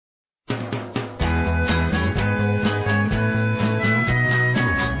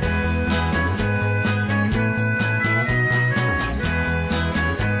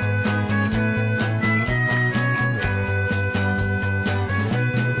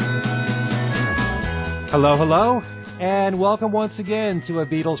Hello, hello, and welcome once again to a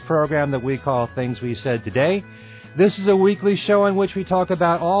Beatles program that we call Things We Said Today. This is a weekly show in which we talk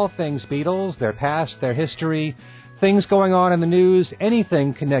about all things Beatles, their past, their history, things going on in the news,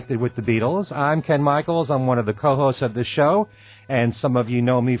 anything connected with the Beatles. I'm Ken Michaels. I'm one of the co-hosts of the show, and some of you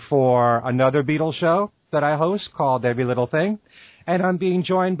know me for another Beatles show that I host called Every Little Thing, and I'm being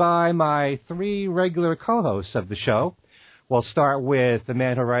joined by my three regular co-hosts of the show. We'll start with the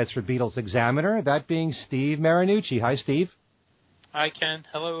man who writes for Beatles Examiner, that being Steve Marinucci. Hi, Steve. Hi, Ken.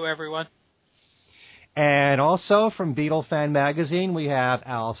 Hello, everyone. And also from Beatle Fan Magazine, we have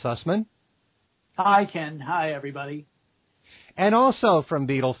Al Sussman. Hi, Ken. Hi, everybody. And also from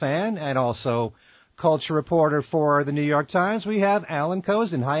Beatle Fan and also culture reporter for the New York Times, we have Alan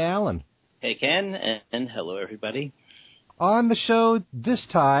Kozin. Hi, Alan. Hey, Ken, and hello, everybody. On the show this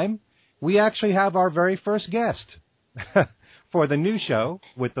time, we actually have our very first guest for the new show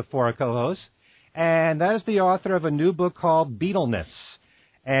with the four co-hosts, and that is the author of a new book called Beatleness,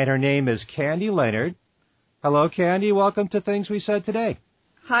 and her name is Candy Leonard. Hello, Candy. Welcome to Things We Said Today.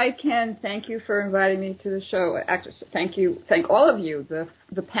 Hi, Ken. Thank you for inviting me to the show. Actually, thank all of you,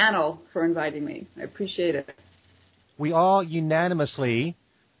 the panel, for inviting me. I appreciate it. We all unanimously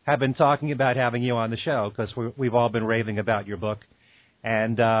have been talking about having you on the show because we've all been raving about your book,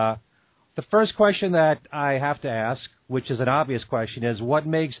 and the first question that I have to ask, which is an obvious question, is what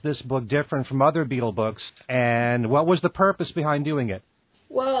makes this book different from other Beatle books, and what was the purpose behind doing it?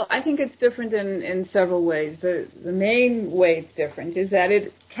 Well, I think it's different in several ways. The main way it's different is that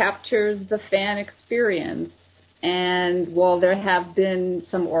it captures the fan experience. And while there have been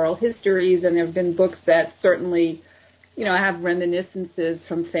some oral histories and there have been books that certainly, have reminiscences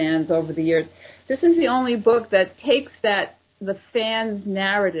from fans over the years, this is the only book that takes the fan's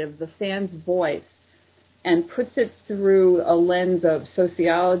narrative, the fan's voice, and puts it through a lens of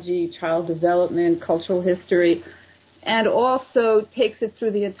sociology, child development, cultural history, and also takes it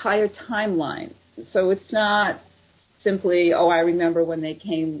through the entire timeline. So it's not simply, I remember when they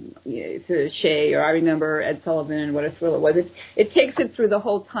came to Shea, or I remember Ed Sullivan and what a thrill it was. It takes it through the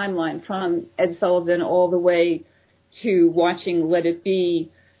whole timeline from Ed Sullivan all the way to watching Let It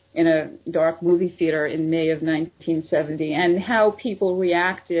Be in a dark movie theater in May of 1970, and how people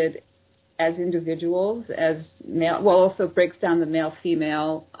reacted as individuals, as male, also breaks down the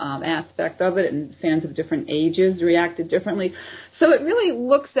male-female aspect of it, and fans of different ages reacted differently. So it really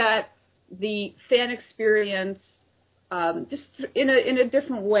looks at the fan experience just in a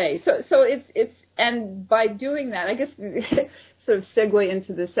different way. So it's and by doing that, I guess sort of segue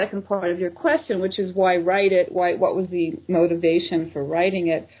into the second part of your question, which is why write it? What was the motivation for writing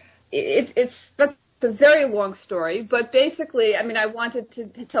it? It's a very long story, but basically, I wanted to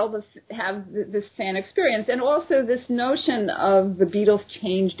have this fan experience, and also this notion of the Beatles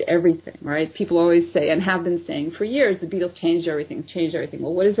changed everything, right? People always say, and have been saying for years, the Beatles changed everything.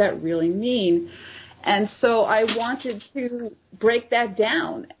 Well, what does that really mean? And so I wanted to break that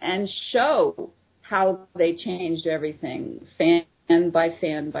down and show how they changed everything, fan by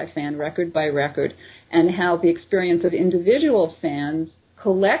fan by fan, record by record, and how the experience of individual fans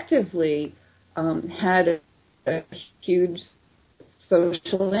collectively had a huge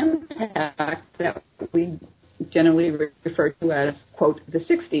social impact that we generally refer to as, quote, the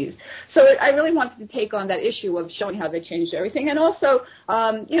 60s. So I really wanted to take on that issue of showing how they changed everything. And also,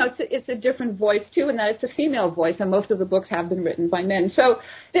 it's a different voice, too, in that it's a female voice, and most of the books have been written by men. So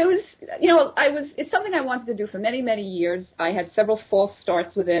there was, it's something I wanted to do for many, many years. I had several false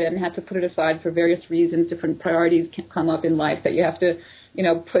starts with it and had to put it aside for various reasons. Different priorities can come up in life that you have to,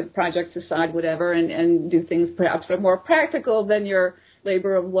 put projects aside, whatever, and do things perhaps that are more practical than your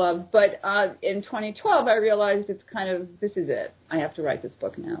labor of love. But in 2012, I realized it's kind of, this is it. I have to write this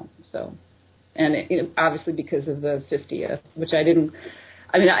book now. So, and obviously because of the 50th, which I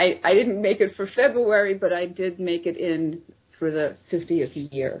didn't make it for February, but I did make it in for the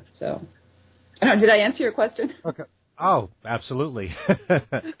 50th year. So, did I answer your question? Okay. Oh, absolutely.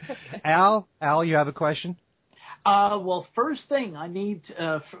 Al, you have a question? Well, first thing, I need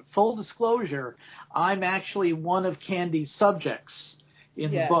full disclosure. I'm actually one of Candy's subjects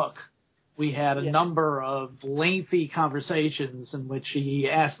in the book. We had a number of lengthy conversations in which he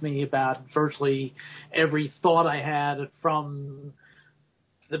asked me about virtually every thought I had from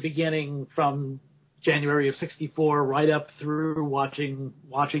the beginning, from January of '64 right up through watching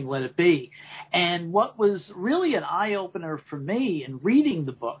Let It Be. And what was really an eye-opener for me in reading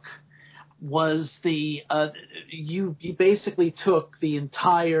the book was you basically took the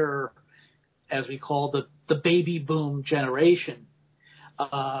entire, as we call the baby boom generation,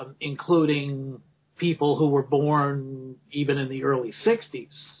 including people who were born even in the early 60s,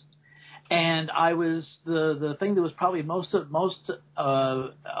 And I was the thing that was probably most of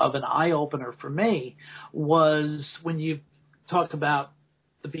an eye opener for me was when you talk about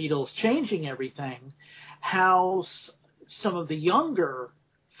the Beatles changing everything, how some of the younger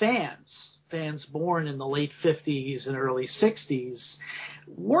fans born in the late 50s and early 60s,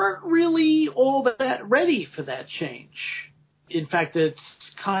 weren't really all that ready for that change. In fact, it's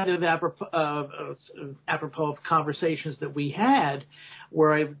kind of apropos of conversations that we had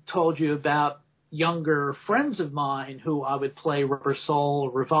where I told you about younger friends of mine who I would play Rubber Soul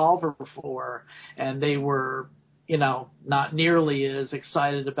or Revolver for, and they were, not nearly as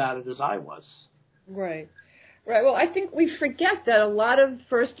excited about it as I was. Right. Well, I think we forget that a lot of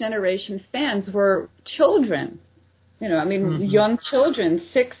first-generation fans were children. Young children,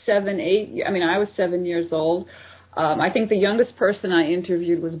 6, 7, 8. I was 7 years old. I think the youngest person I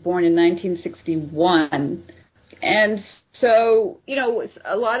interviewed was born in 1961. And so,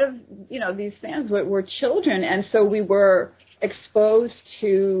 a lot of, these fans were children. And so we were exposed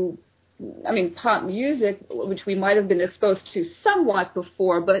to, pop music, which we might have been exposed to somewhat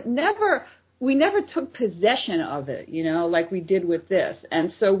before, but we never took possession of it, like we did with this.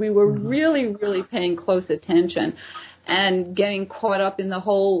 And so we were really, really paying close attention and getting caught up in the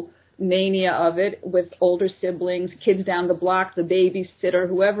whole mania of it with older siblings, kids down the block, the babysitter,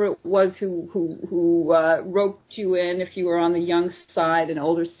 whoever it was who roped you in if you were on the young side. An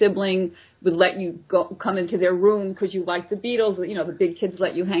older sibling would let you come into their room because you liked the Beatles. The big kids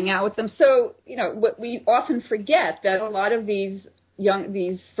let you hang out with them. So, what we often forget that a lot of these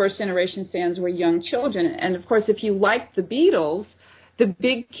first generation fans were young children. And of course, if you liked the Beatles, the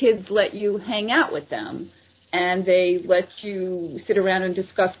big kids let you hang out with them. And they let you sit around and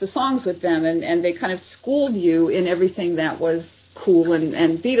discuss the songs with them, and they kind of schooled you in everything that was cool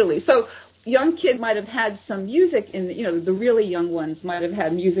and Beatley. So young kids might have had some music in, the really young ones might have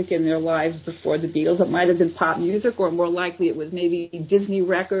had music in their lives before the Beatles. It might have been pop music, or more likely it was maybe Disney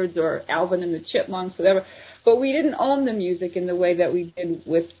records or Alvin and the Chipmunks, whatever. But we didn't own the music in the way that we did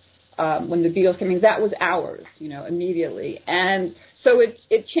with when the Beatles came in. That was ours, immediately. And so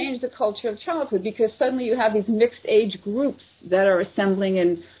it changed the culture of childhood, because suddenly you have these mixed age groups that are assembling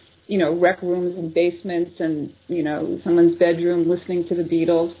in, rec rooms and basements and, someone's bedroom listening to the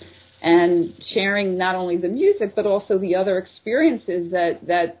Beatles and sharing not only the music but also the other experiences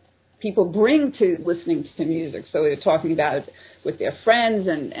that people bring to listening to music. So they're talking about it with their friends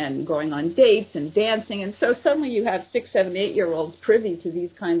and going on dates and dancing. And so suddenly you have 6, 7, 8-year-olds privy to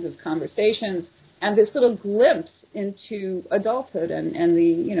these kinds of conversations and this little glimpse into adulthood and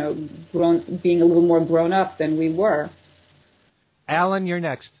the, being a little more grown up than we were. Alan, you're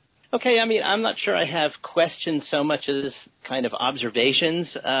next. Okay, I'm not sure I have questions so much as kind of observations.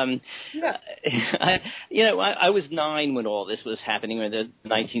 I was 9 when all this was happening, when the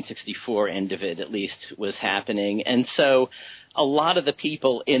 1964 end of it at least was happening. And so a lot of the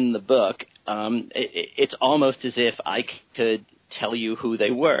people in the book, it's almost as if I could tell you who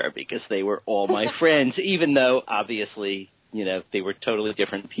they were, because they were all my friends, even though obviously, they were totally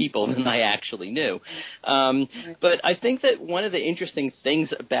different people than I actually knew. But I think that one of the interesting things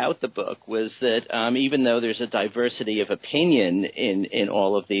about the book was that even though there's a diversity of opinion in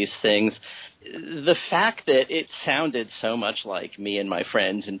all of these things, the fact that it sounded so much like me and my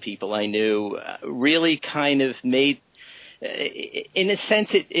friends and people I knew really kind of made, in a sense,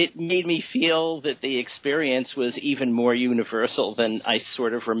 it made me feel that the experience was even more universal than I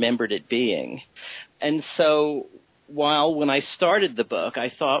sort of remembered it being. And so while when I started the book,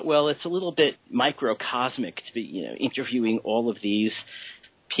 I thought, well, it's a little bit microcosmic to be, interviewing all of these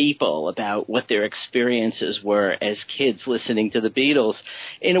people about what their experiences were as kids listening to the Beatles.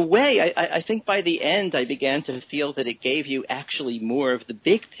 In a way, I think by the end I began to feel that it gave you actually more of the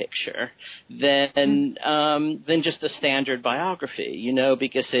big picture than just a standard biography,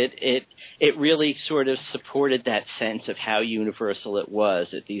 because it really sort of supported that sense of how universal it was,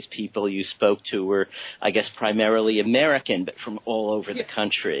 that these people you spoke to were, I guess, primarily American, but from all over the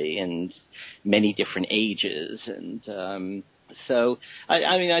country and many different ages. And so,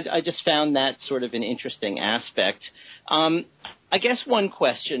 I just found that sort of an interesting aspect. I guess one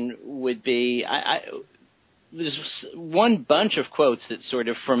question would be, there's one bunch of quotes that sort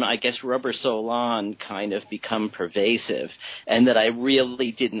of from, I guess, Rubber Soul on kind of become pervasive and that I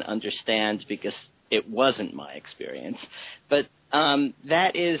really didn't understand because it wasn't my experience. But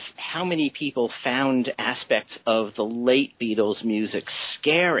that is how many people found aspects of the late Beatles music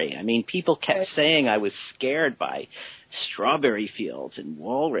scary. People kept saying I was scared by Strawberry Fields and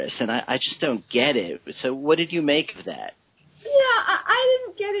Walrus, and I just don't get it. So what did you make of that? Yeah, I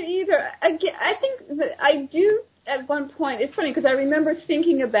didn't get it either. I think that I do at one point, it's funny because I remember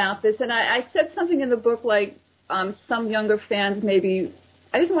thinking about this, and I said something in the book like some younger fans maybe,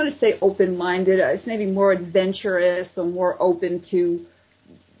 I didn't want to say open-minded, it's maybe more adventurous or more open to,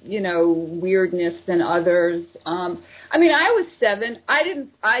 weirdness than others. I was 7.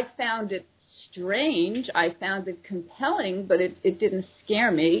 I found it strange. I found it compelling, but it didn't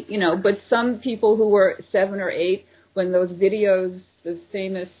scare me, But some people who were 7 or 8, when those videos, the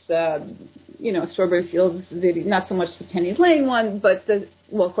famous, Strawberry Fields video, not so much the Penny Lane one, but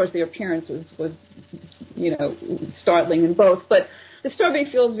of course their appearance was startling in both. But the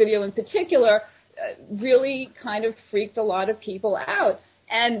Strawberry Fields video in particular really kind of freaked a lot of people out.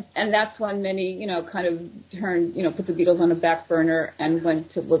 And that's when many, kind of turned, put the Beatles on the back burner and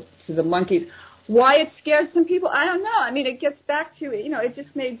went to look to the Monkees. Why it scared some people, I don't know. It gets back to, it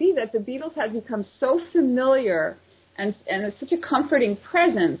just may be that the Beatles had become so familiar and it's such a comforting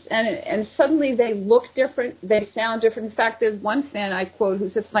presence. And suddenly they look different, they sound different. In fact, there's one fan I quote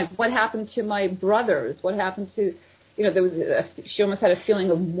who says, like, what happened to my brothers? What happened to, she almost had a feeling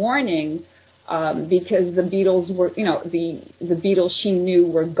of mourning because the Beatles were, the Beatles she knew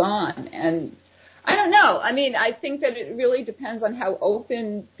were gone. And I don't know. I think that it really depends on how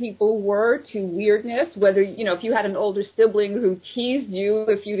open people were to weirdness, whether, if you had an older sibling who teased you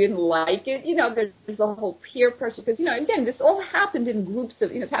if you didn't like it, there's a whole peer pressure. Because, again, this all happened in groups of,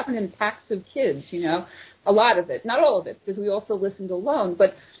 it happened in packs of kids, a lot of it. Not all of it, because we also listened alone.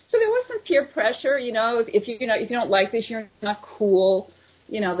 But so there was some peer pressure, if you don't like this, you're not cool,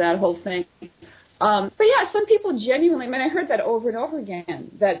 that whole thing. But yeah, some people genuinely, I heard that over and over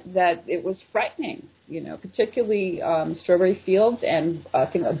again, that it was frightening, particularly Strawberry Fields and I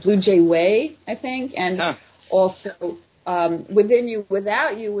think Blue Jay Way, I think, and also Within You,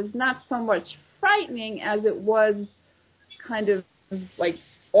 Without You was not so much frightening as it was kind of like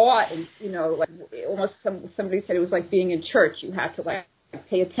awe, and, like almost somebody said it was like being in church. You had to like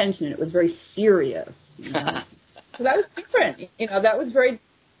pay attention, and it was very serious. So that was different. That was very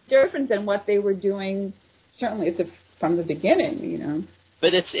different than what they were doing, certainly from the beginning,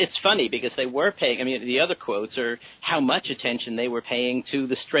 But it's funny because they were paying. The other quotes are how much attention they were paying to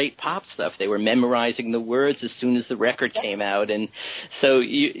the straight pop stuff. They were memorizing the words as soon as the record came out, and so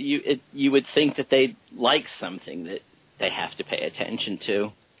you would think that they'd like something that they have to pay attention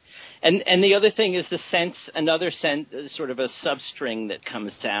to. And the other thing is another sense, sort of a substring that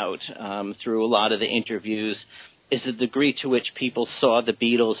comes out through a lot of the interviews, is the degree to which people saw the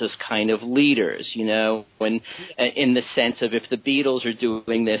Beatles as kind of leaders, when in the sense of if the Beatles are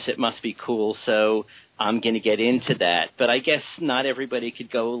doing this, it must be cool, so I'm going to get into that. But I guess not everybody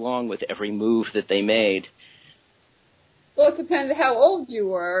could go along with every move that they made. Well, it depends how old you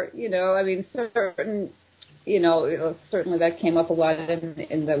were, certainly that came up a lot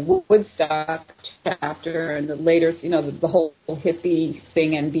in the Woodstock chapter and the later, the whole hippie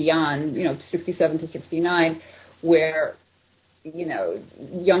thing and beyond, 67 to 69, where,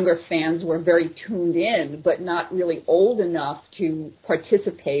 younger fans were very tuned in, but not really old enough to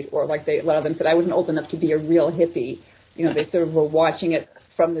participate, or like a lot of them said, I wasn't old enough to be a real hippie. They sort of were watching it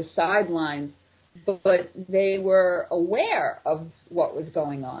from the sidelines, but they were aware of what was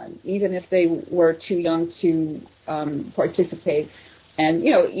going on, even if they were too young to participate. And,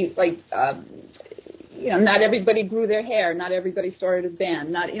 not everybody grew their hair. Not everybody started a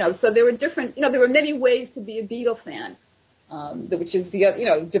band. So there were different, there were many ways to be a Beatle fan, which is,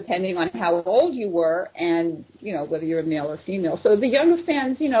 depending on how old you were and, whether you're a male or female. So the younger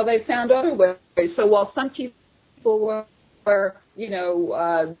fans, they found other ways. So while some people were,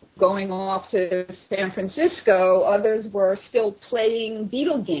 going off to San Francisco, others were still playing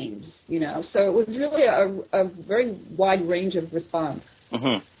Beatle games, So it was really a very wide range of response.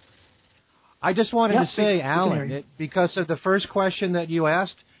 Mm-hmm. I just wanted to say, Alan, because of the first question that you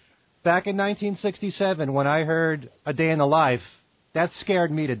asked, back in 1967, when I heard A Day in the Life, that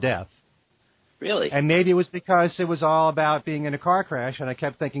scared me to death. Really? And maybe it was because it was all about being in a car crash, and I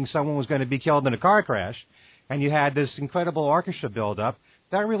kept thinking someone was going to be killed in a car crash, and you had this incredible orchestra build-up.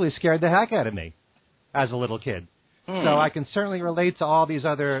 That really scared the heck out of me as a little kid. So I can certainly relate to all these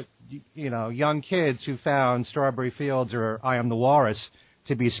other, young kids who found Strawberry Fields or I Am the Walrus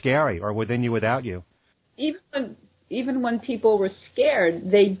to be scary, or Within You, Without You. Even when people were scared,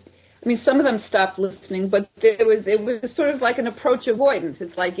 some of them stopped listening, but it was sort of like an approach avoidance.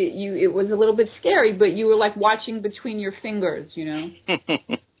 It's like it was a little bit scary, but you were like watching between your fingers,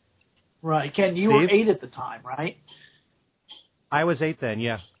 Right. Ken, you were 8 at the time, right? I was 8 then,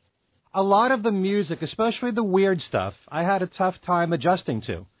 yeah. A lot of the music, especially the weird stuff, I had a tough time adjusting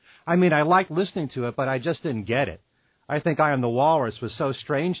to. I liked listening to it, but I just didn't get it. I think I Am the Walrus was so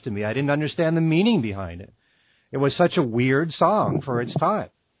strange to me. I didn't understand the meaning behind it. it was such a weird song for its time.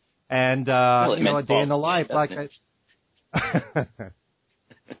 And, well, you know, A Day in the Life, like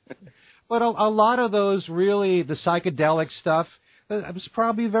But a lot of those really, the psychedelic stuff, it was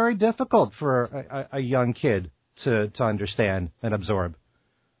probably very difficult for a young kid to understand and absorb.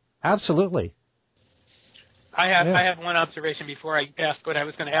 Absolutely. I have one observation before I ask what I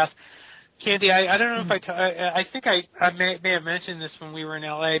was going to ask. Candy, I don't know if I think I may have mentioned this when we were in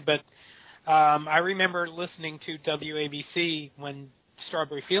L.A., but I remember listening to WABC when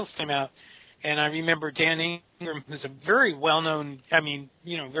Strawberry Fields came out, and I remember Dan Ingram, who's a very well-known,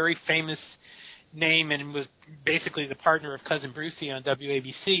 very famous name and was basically the partner of Cousin Brucey on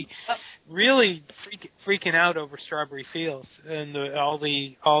WABC, really freaking out over Strawberry Fields and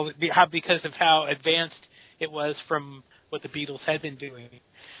because of how advanced it was from what the Beatles had been doing.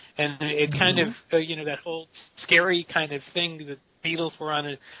 And it kind of, that whole scary kind of thing that Beatles were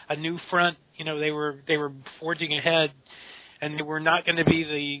on a new front, they were forging ahead. And they were not going to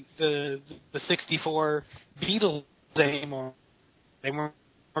be the 64 Beatles anymore. They weren't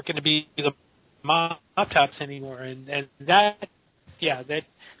going to be the Mop Tops anymore. And that there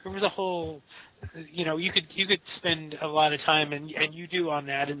was a whole, you could spend a lot of time, and you do on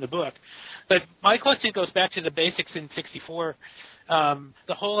that in the book. But my question goes back to the basics in 64.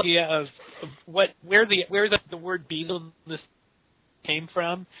 The whole idea of where the word Beatles came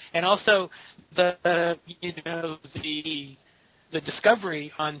from, and also the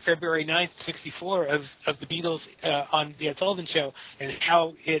discovery on February 9th, 64 of the Beatles on the Ed Sullivan Show, and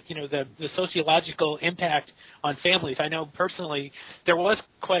how it, the sociological impact on families. I know personally there was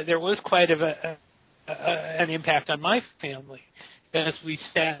quite of an impact on my family as we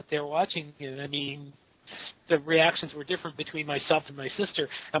sat there watching it. I mean, the reactions were different between myself and my sister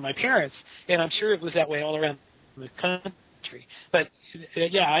and my parents, and I'm sure it was that way all around the country. But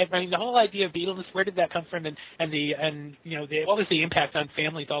I mean, the whole idea of Beatles, where did that come from, and what was the impact on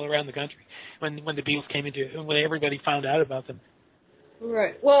families all around the country when the Beatles came into it, and when everybody found out about them?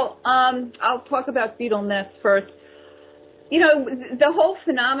 Right. Well, I'll talk about Beatleness first. The whole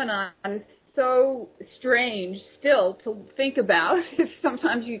phenomenon is so strange still to think about.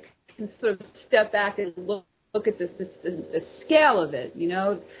 Sometimes you can sort of step back and look at the scale of it,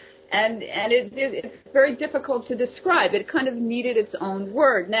 And it's very difficult to describe. It kind of needed its own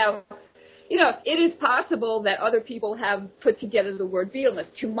word. Now, it is possible that other people have put together the word Beatleness.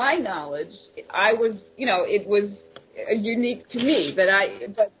 To my knowledge, it was unique to me. But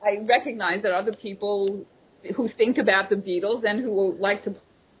I recognize that other people who think about the Beatles and who like to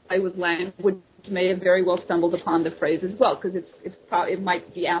play with language may have very well stumbled upon the phrase as well, because it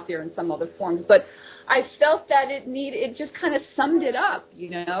might be out there in some other forms. But I felt that it just kind of summed it up,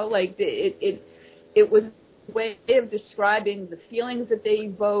 like it was a way of describing the feelings that they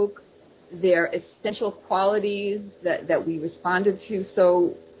evoke, their essential qualities that we responded to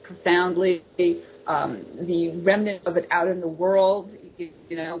so profoundly, the remnant of it out in the world,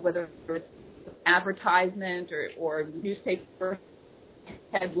 whether it's advertisement or newspaper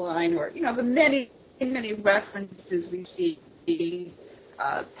headline or, the many, many references we see,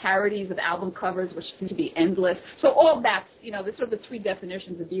 parodies of album covers, which seem to be endless. So all of that's, the sort of the three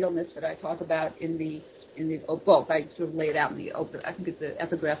definitions of Beatleness that I talk about in the book. I sort of lay it out in the open. I think it's the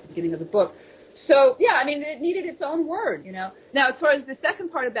epigraph at the beginning of the book. So, it needed its own word, Now, as far as the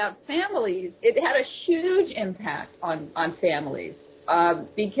second part about families, it had a huge impact on families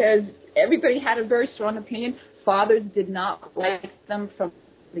because everybody had a very strong opinion. Fathers did not like them from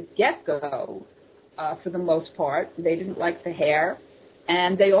the get-go, for the most part. They didn't like the hair.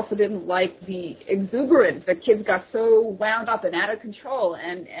 And they also didn't like the exuberance. The kids got so wound up and out of control.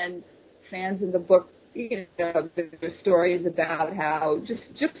 And fans in the book, the stories about how just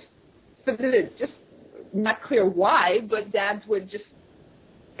not clear why, but dads would just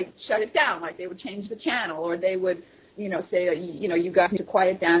shut it down. Like they would change the channel, or they would, say, you guys need to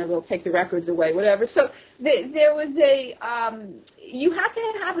quiet down, and we'll take the records away, whatever. So there was you have to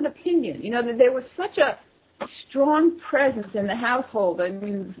have an opinion. There was such a strong presence in the household. I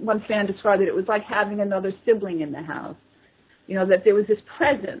mean, one fan described it was like having another sibling in the house, that there was this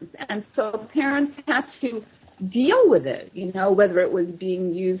presence. And so parents had to deal with it, whether it was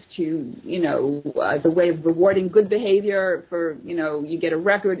being used to, the way of rewarding good behavior for, you get a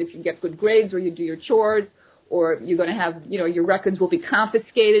record if you get good grades or you do your chores, or you're going to have, your records will be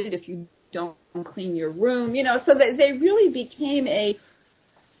confiscated if you don't clean your room, so that they really became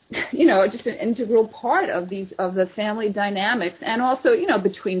just an integral part of the family dynamics. And also,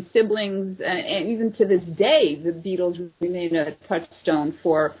 between siblings, and even to this day, the Beatles remain a touchstone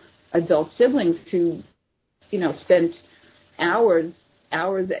for adult siblings who, spent hours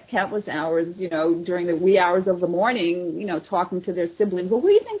countless hours, during the wee hours of the morning, talking to their siblings. Well, what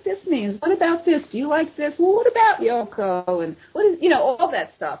do you think this means? What about this? Do you like this? Well, what about Yoko? And what is, all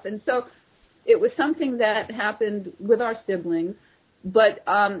that stuff. And so it was something that happened with our siblings. But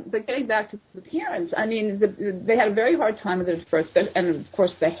getting back to the parents, I mean, they had a very hard time with it first, and of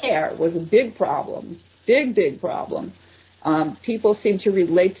course the hair was a big problem, big problem. People seem to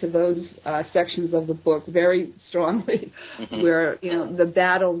relate to those sections of the book very strongly, where the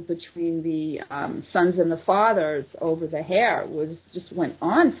battles between the sons and the fathers over the hair just went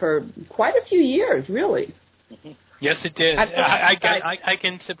on for quite a few years, really. Yes, it did. I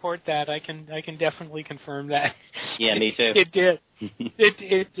can support that. I can definitely confirm that. Yeah, me too. It did.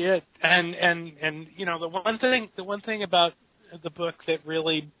 It did. And the one thing about the book that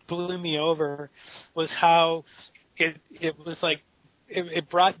really blew me over was how it was like it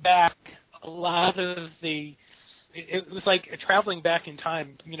brought back a lot of the. It was like traveling back in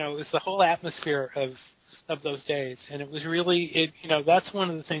time. It was the whole atmosphere of those days, and it was really that's one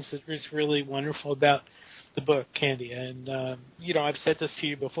of the things that was really wonderful about the book, Candy. And I've said this to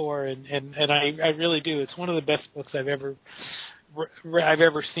you before, and I really do. It's one of the best books I've ever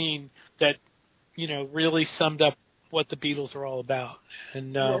seen that really summed up what the Beatles are all about.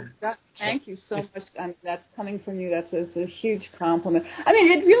 And thank you so much. That's coming from you. That's a huge compliment. I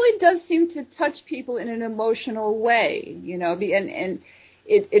mean, it really does seem to touch people in an emotional way, and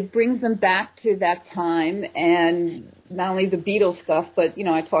it brings them back to that time, and not only the Beatles stuff, but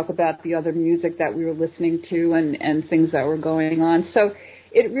I talk about the other music that we were listening to and things that were going on. So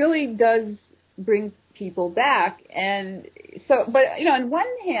it really does bring people back. And so, but on one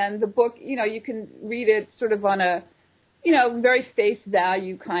hand, the book, you can read it sort of on a very face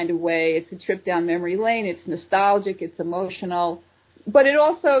value kind of way. It's a trip down memory lane. It's nostalgic. It's emotional. But it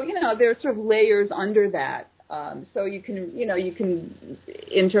also, there are sort of layers under that. So you can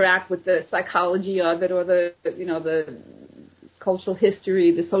interact with the psychology of it, or the cultural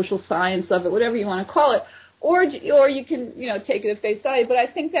history, the social science of it, whatever you want to call it, or you can take it at face value. But I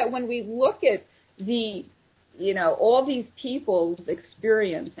think that when we look at the all these people's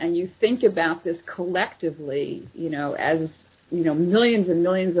experience, and you think about this collectively, as millions and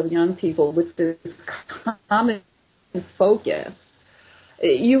millions of young people with this common focus,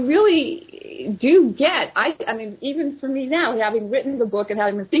 you really do get, I mean, even for me now, having written the book and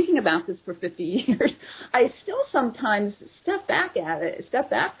having been thinking about this for 50 years, I still sometimes step back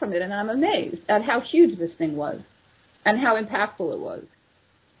from it, and I'm amazed at how huge this thing was and how impactful it was.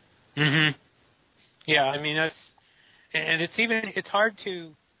 Mm-hmm. Yeah, I mean, it's hard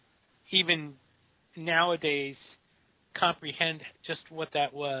to even nowadays comprehend just what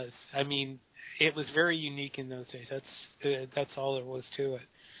that was. I mean, it was very unique in those days. That's all there was to it.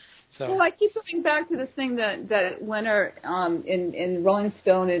 So. Well, I keep coming back to this thing that Wenner in Rolling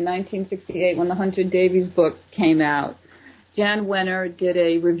Stone in 1968, when the Hunter Davies book came out, Jan Wenner did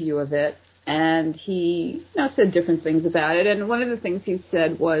a review of it, and he said different things about it. And one of the things he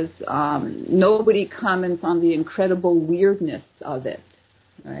said was nobody comments on the incredible weirdness of it,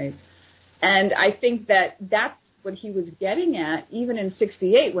 right? And I think that's what he was getting at, even in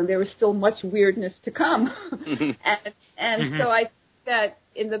 68, when there was still much weirdness to come. and so I think that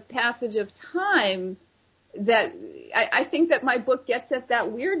in the passage of time, that I think that my book gets at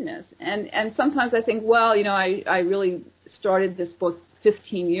that weirdness. And sometimes I think, well, I really started this book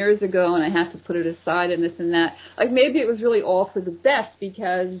 15 years ago, and I have to put it aside and this and that. Like, maybe it was really all for the best,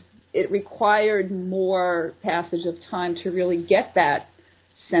 because it required more passage of time to really get that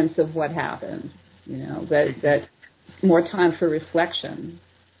sense of what happened. That more time for reflection.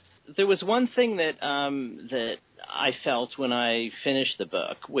 There was one thing that I felt when I finished the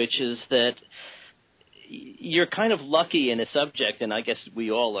book, which is that you're kind of lucky in a subject, and I guess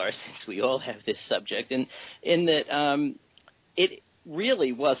we all are, since we all have this subject, in that it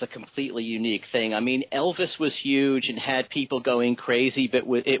really was a completely unique thing. I mean, Elvis was huge and had people going crazy, but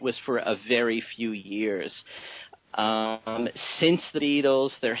it was for a very few years. Since the Beatles,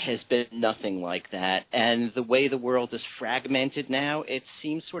 there has been nothing like that. And the way the world is fragmented now, it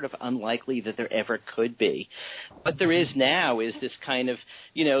seems sort of unlikely that there ever could be. What there is now is this kind of,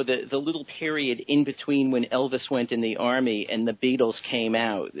 the little period in between when Elvis went in the Army and the Beatles came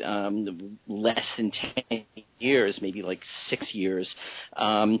out, less than 10 years, maybe like 6 years.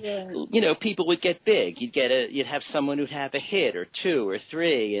 People would get big. You'd have someone who'd have a hit or two or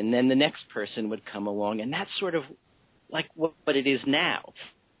three, and then the next person would come along, and that's sort of like what it is now.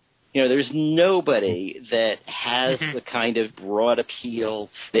 There's nobody that has the kind of broad appeal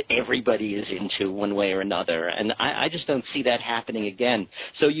that everybody is into one way or another, and I just don't see that happening again.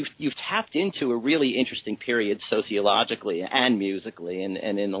 So you've tapped into a really interesting period sociologically and musically, and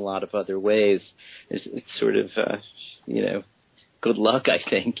in a lot of other ways. It's sort of good luck, I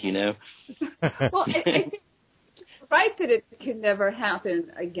think. Well, I think right that it can never happen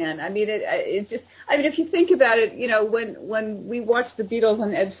again. I mean, if you think about it, when we watched the Beatles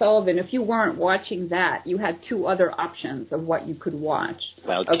and Ed Sullivan, if you weren't watching that, you had two other options of what you could watch.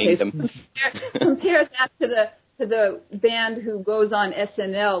 Wild Kingdom. Compare that to the band who goes on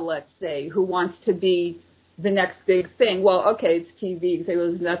SNL, let's say, who wants to be the next big thing. Well, okay, it's TV.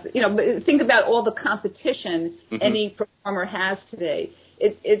 But think about all the competition any performer has today.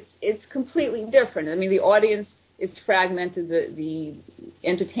 It's completely different. I mean, the audience is fragmented. The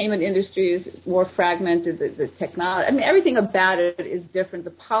entertainment industry is more fragmented. The technology, I mean, everything about it is different.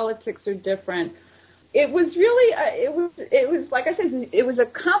 The politics are different. It was really, it was like I said, it was a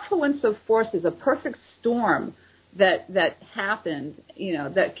confluence of forces, a perfect storm that happened,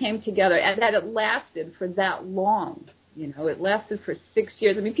 that came together, and that it lasted for that long. It lasted for 6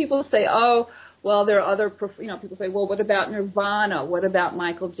 years. I mean, people say, oh, well, there are other, people say, well, what about Nirvana? What about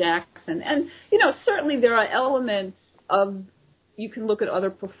Michael Jackson? And, certainly there are elements of, you can look at other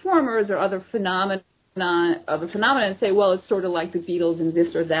performers or other phenomena and say, well, it's sort of like the Beatles in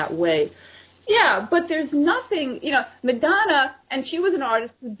this or that way. Yeah, but there's nothing, Madonna, and she was an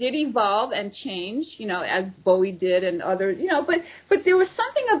artist who did evolve and change, as Bowie did and others, but there was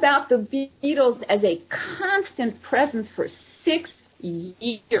something about the Beatles as a constant presence for 6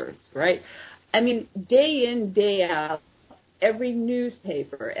 years, right? I mean, day in, day out, every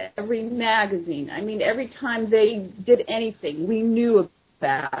newspaper, every magazine, I mean, every time they did anything, we knew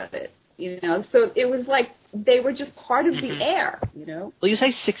about it, So it was like they were just part of the air, Well, you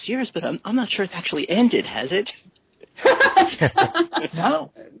say 6 years, but I'm not sure it's actually ended, has it?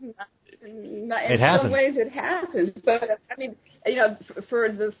 No. In some ways it hasn't, but I mean,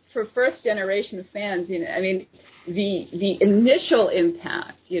 for first generation fans, I mean, the initial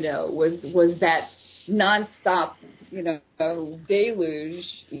impact, was that nonstop, deluge,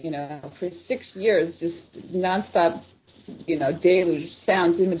 for 6 years, just nonstop, deluge,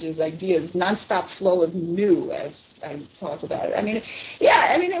 sounds, images, ideas, nonstop flow of new, as I talk about it. I mean, it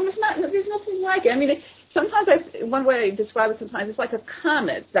was there's nothing like it. I mean, sometimes one way I describe it sometimes, it's like a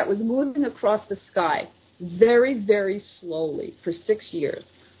comet that was moving across the sky very, very slowly for 6 years.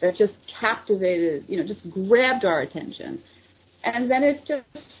 That just captivated, just grabbed our attention, and then it just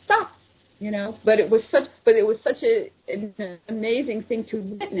stopped, But it was such an amazing thing to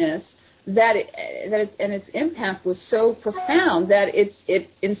witness that its impact was so profound that it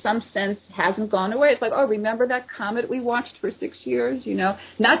in some sense hasn't gone away. It's like, oh, remember that comet we watched for 6 years,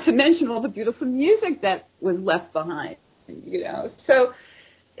 Not to mention all the beautiful music that was left behind, So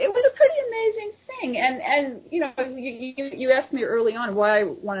it was a pretty amazing thing. And you asked me early on why I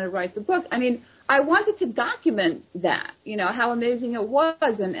wanted to write the book. I mean, I wanted to document that, how amazing it was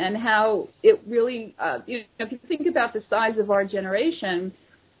and how it really, if you think about the size of our generation,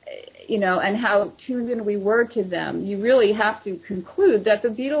 and how tuned in we were to them, you really have to conclude that the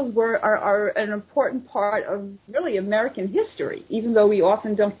Beatles are an important part of really American history, even though we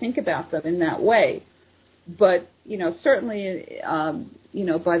often don't think about them in that way. But, certainly,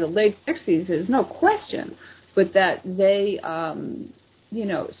 by the late 60s, there's no question, but that they,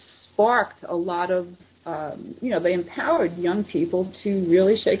 sparked a lot of, they empowered young people to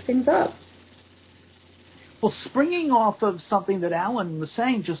really shake things up. Well, springing off of something that Alan was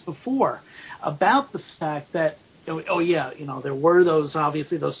saying just before about the fact that, there were those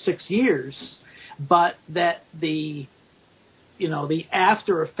 6 years, but that the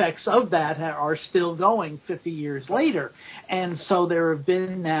after effects of that are still going 50 years later. And so there have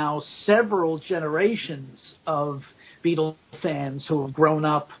been now several generations of Beatles fans who have grown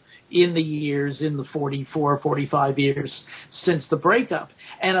up in the 44, 45 years since the breakup.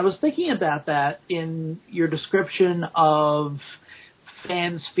 And I was thinking about that in your description of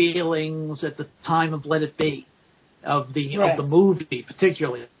fans' feelings at the time of Let It Be, of the movie,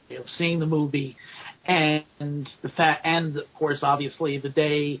 particularly of seeing the movie, and the fact, and of course, obviously, the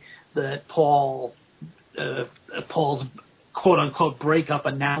day that Paul's quote unquote breakup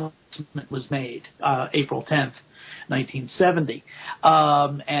announcement was made, April 10th. 1970,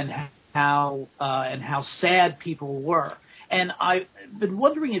 and how sad people were. And I've been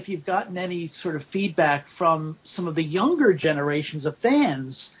wondering if you've gotten any sort of feedback from some of the younger generations of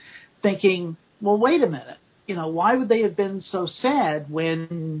fans thinking, well, wait a minute, why would they have been so sad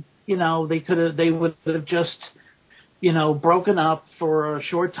when, they would have just broken up for a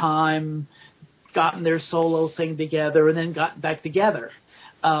short time, gotten their solo thing together, and then gotten back together.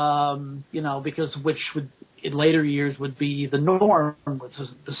 Because which would in later years would be the norm with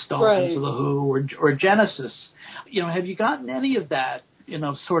the Stones right. or the Who or Genesis. Have you gotten any of that?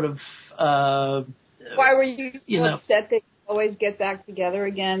 Sort of. Why were you upset that you always get back together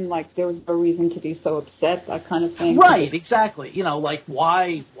again? Like there was no reason to be so upset, that kind of thing. Right, exactly. Like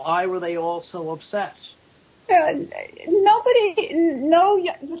why were they all so upset? The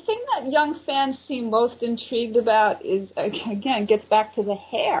thing that young fans seem most intrigued about is, again, gets back to the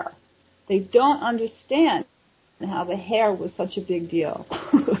hair. They don't understand how the hair was such a big deal.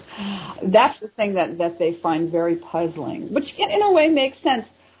 That's the thing that they find very puzzling, which in a way makes sense.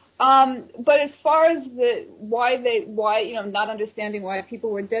 But as far as why not understanding why people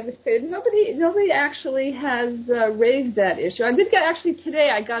were devastated, nobody actually has raised that issue. I did today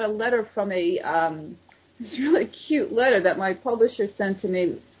I got a letter from this really cute letter that my publisher sent to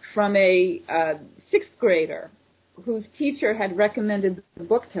me from a sixth grader whose teacher had recommended the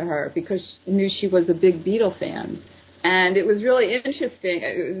book to her because she knew she was a big Beatle fan. And it was really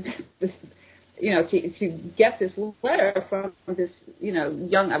interesting, to get this letter from this,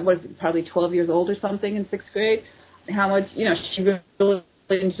 young, I was probably 12 years old or something in sixth grade, how much, she really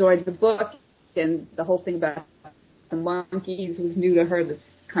enjoyed the book and the whole thing about the Monkees was new to her, this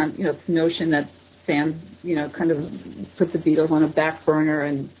kind, this notion that fans, kind of put the Beatles on a back burner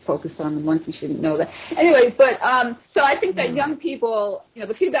and focused on the Monkees. She didn't know that. Anyway, but so I think that young people,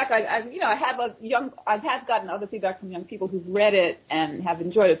 the feedback I've gotten other feedback from young people who've read it and have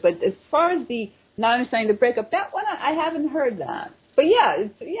enjoyed it. But as far as the not understanding the breakup, that one I haven't heard that. But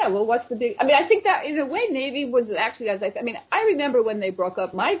well, what's the big? I mean, I think that in a way Navy was actually, I remember when they broke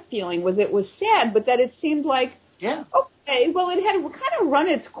up. My feeling was it was sad, but that it seemed like. Yeah. Okay. Well, it had kind of run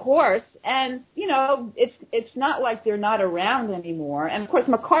its course, and it's not like they're not around anymore. And of course,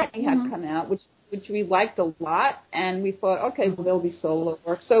 McCartney had come out, which we liked a lot, and we thought, okay, well, there'll be solo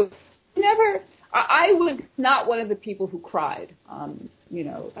work. So, I was not one of the people who cried.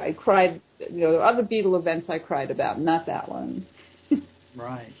 I cried. Other Beatle events I cried about, not that one.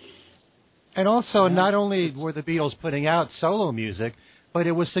 Right. And also, not only were the Beatles putting out solo music, but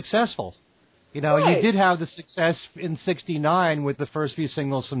it was successful. Right. You did have the success in '69 with the first few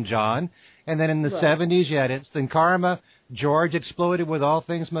singles from John, and then in the '70s you had Instant Karma. George exploded with All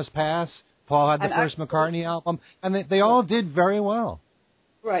Things Must Pass. Paul had the first McCartney album, and they all did very well.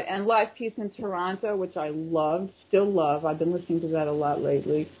 Right, and Live Peace in Toronto, which I loved, still love. I've been listening to that a lot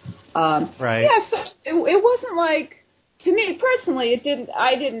lately. Right. Yeah, so it wasn't like, to me personally,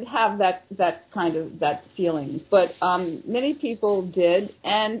 I didn't have that kind of that feeling, but many people did,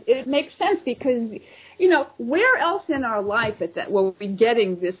 and it makes sense because where else in our life were we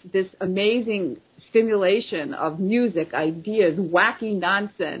getting this amazing stimulation of music, ideas, wacky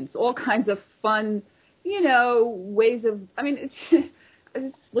nonsense, all kinds of fun, ways of. I mean, I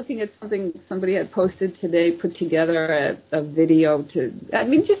was looking at something somebody had posted today, put together a video to. I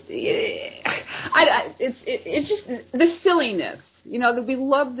mean, just. It's just the silliness, that we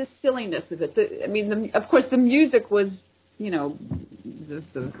love the silliness of it. Of course, the music was,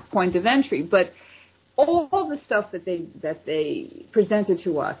 the point of entry, but all the stuff that they presented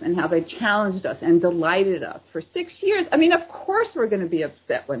to us and how they challenged us and delighted us for 6 years. I mean, of course we're going to be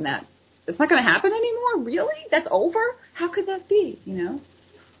upset when it's not going to happen anymore. Really? That's over? How could that be?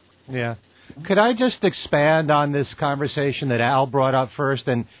 Yeah. Could I just expand on this conversation that Al brought up first,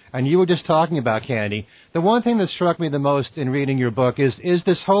 and you were just talking about, Candy? The one thing that struck me the most in reading your book is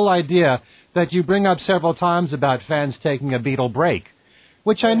this whole idea that you bring up several times about fans taking a Beatle break,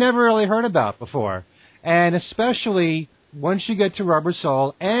 which I never really heard about before. And especially once you get to Rubber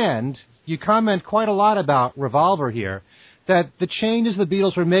Soul, and you comment quite a lot about Revolver here, that the changes the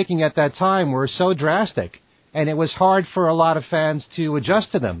Beatles were making at that time were so drastic, and it was hard for a lot of fans to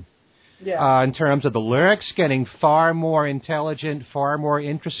adjust to them. Yeah. In terms of the lyrics getting far more intelligent, far more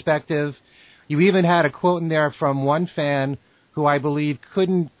introspective. You even had a quote in there from one fan who I believe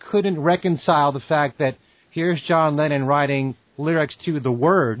couldn't reconcile the fact that here's John Lennon writing lyrics to The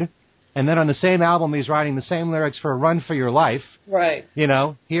Word, and then on the same album he's writing the same lyrics for Run for Your Life. Right.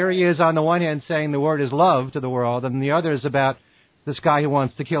 Here he is on the one hand saying the word is love to the world, and the other is about this guy who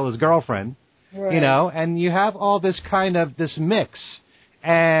wants to kill his girlfriend. Right. And you have all this this mix.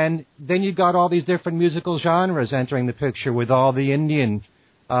 And then you got all these different musical genres entering the picture with all the Indian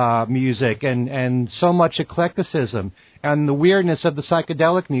music and so much eclecticism and the weirdness of the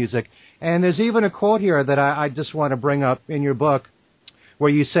psychedelic music. And there's even a quote here that I just want to bring up in your book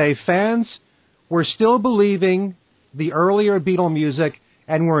where you say, fans were still believing the earlier Beatle music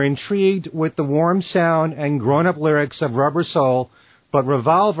and were intrigued with the warm sound and grown-up lyrics of Rubber Soul, but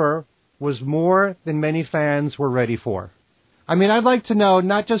Revolver was more than many fans were ready for. I mean, I'd like to know,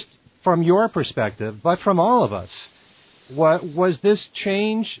 not just from your perspective, but from all of us, was this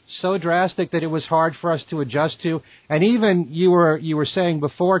change so drastic that it was hard for us to adjust to? And even you were saying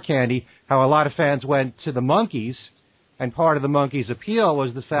before, Candy, how a lot of fans went to the Monkees, and part of the Monkees' appeal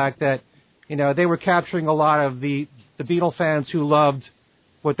was the fact that, you know, they were capturing a lot of the Beatle fans who loved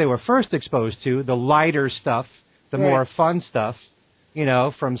what they were first exposed to, the lighter stuff, the more fun stuff, you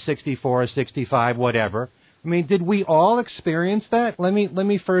know, from 64, 65, whatever. I mean, did we all experience that? Let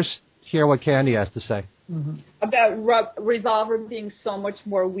me first hear what Candy has to say. Mm-hmm. About Revolver being so much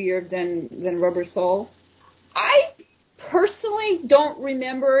more weird than Rubber Soul. I personally don't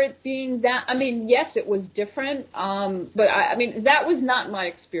remember it being that. I mean, yes, it was different, but I mean, that was not my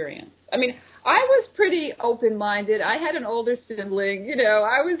experience. I mean, I was pretty open-minded. I had an older sibling. You know,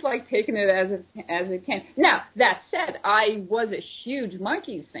 I was like taking it as it came. Now, that said, I was a huge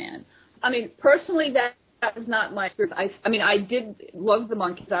Monkees fan. I mean, personally, that was not my experience. I mean, I did love the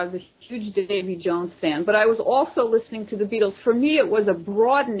Monkees. I was a huge Davy Jones fan, but I was also listening to the Beatles. For me, it was a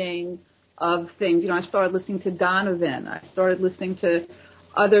broadening of things. You know, I started listening to Donovan. I started listening to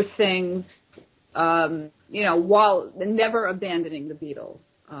other things, you know, while never abandoning the Beatles.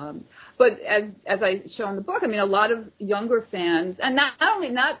 But as I show in the book, I mean, a lot of younger fans, and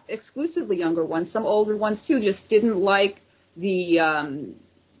not exclusively younger ones, some older ones too, just didn't like the,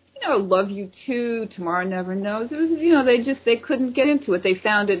 you know, Love You Too, Tomorrow Never Knows. It was, you know, they couldn't get into it. They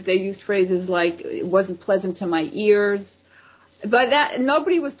found it. They used phrases like it wasn't pleasant to my ears. But that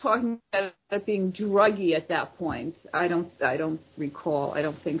nobody was talking about it being druggy at that point. I don't recall. I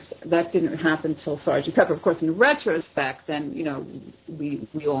don't think so. That didn't happen until Sgt. Pepper. Of course, in retrospect, then, you know, we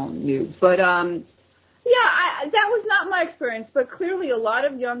all knew. But yeah, that was not my experience. But clearly, a lot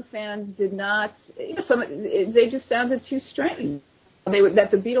of young fans did not. You know, they just sounded too strange. That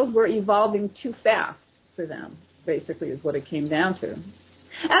the Beatles were evolving too fast for them. Basically, is what it came down to.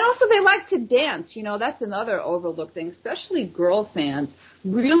 And also, they like to dance. You know, that's another overlooked thing. Especially girl fans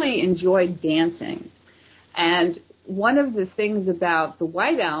really enjoyed dancing. And one of the things about the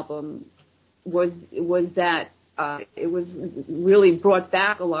White Album was that it was really brought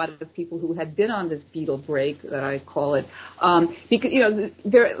back a lot of people who had been on this Beatle break, that I call it, because, you know,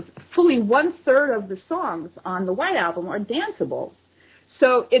 fully 1/3 of the songs on the White Album are danceable.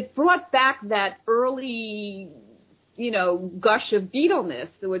 So it brought back that early, you know, gush of Beatleness,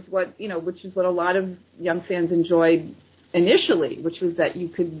 which is what a lot of young fans enjoyed initially, which was that you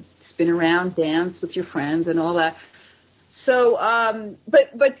could spin around, dance with your friends and all that. So,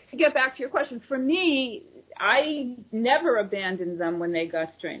 but to get back to your question, for me, I never abandoned them when they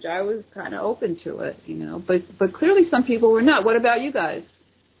got strange. I was kind of open to it, you know, but clearly some people were not. What about you guys?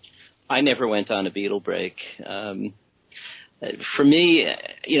 I never went on a Beatle break. For me,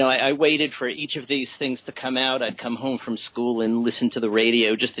 you know, I waited for each of these things to come out. I'd come home from school and listen to the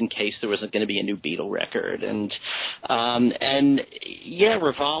radio just in case there wasn't going to be a new Beatle record. And yeah,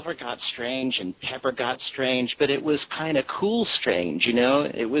 Revolver got strange and Pepper got strange, but it was kind of cool strange, you know.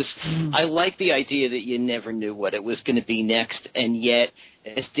 It was, I like the idea that you never knew what it was going to be next, and yet,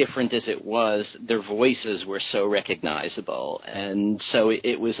 as different as it was, their voices were so recognizable, and so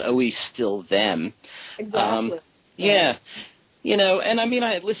it was always still them. Exactly. Yeah. You know, and I mean,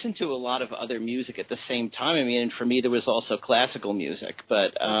 I had listened to a lot of other music at the same time. I mean, and for me, there was also classical music.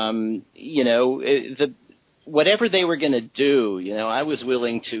 But, you know, whatever they were going to do, you know, I was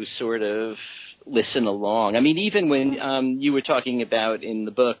willing to sort of listen along. I mean, even when you were talking about in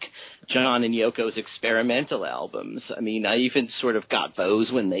the book John and Yoko's experimental albums, I mean, I even sort of got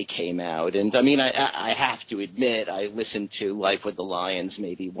those when they came out. And, I mean, I have to admit, I listened to Life with the Lions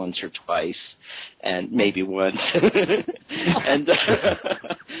maybe once or twice, and maybe once.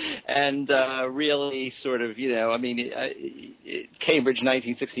 and really sort of, you know, I mean, Cambridge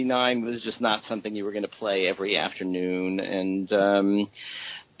 1969 was just not something you were going to play every afternoon. And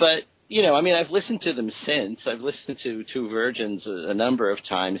but you know, I mean, I've listened to them since. I've listened to Two Virgins a number of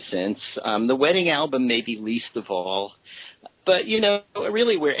times since. The Wedding album maybe least of all. But, you know,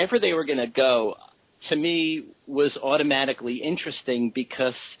 really wherever they were going to go, to me, was automatically interesting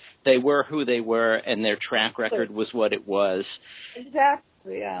because they were who they were and their track record was what it was.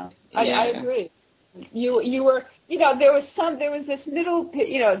 Exactly, yeah. I agree. You were, you know, there was this middle,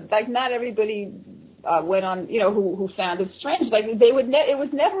 you know, like not everybody went on, you know, who sounded strange. Like they would, it was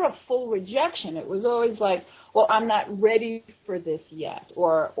never a full rejection. It was always like, well, I'm not ready for this yet,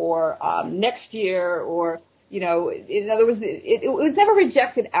 or next year, or, you know, in other words, it was never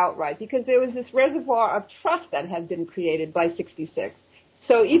rejected outright because there was this reservoir of trust that had been created by 66.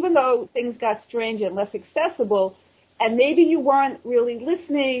 So even though things got strange and less accessible, and maybe you weren't really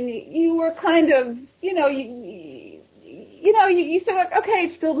listening, you were kind of, you said, okay,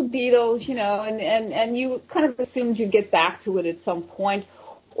 it's still the Beatles, and you kind of assumed you'd get back to it at some point.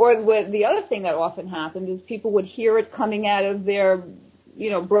 Or the other thing that often happened is people would hear it coming out of their,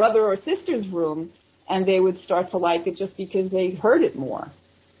 brother or sister's room, and they would start to like it just because they heard it more.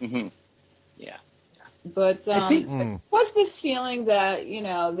 Mm-hmm. Yeah. But I think was this feeling that,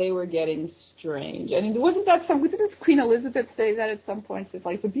 they were getting strange? I mean, wasn't that didn't Queen Elizabeth say that at some point? It's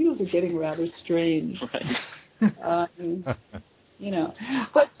like the Beatles are getting rather strange. Right.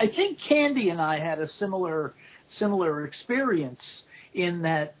 But I think Candy and I had a similar experience in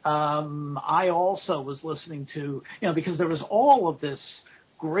that I also was listening to, because there was all of this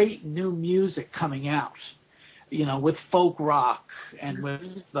great new music coming out, with folk rock and with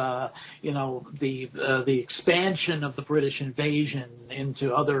the expansion of the British invasion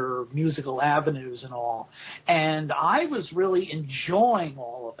into other musical avenues and all. And I was really enjoying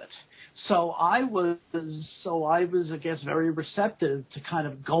all of it. So I was, I guess, very receptive to kind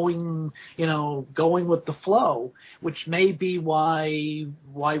of going with the flow, which may be why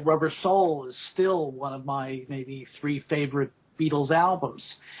Rubber Soul is still one of my maybe 3 favorite Beatles albums.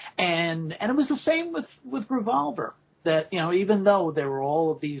 And it was the same with Revolver, that, even though there were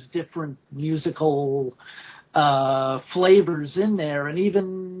all of these different musical flavors in there, and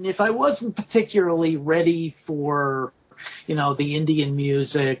even if I wasn't particularly ready for the Indian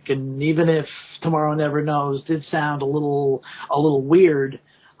music, and even if Tomorrow Never Knows did sound a little weird,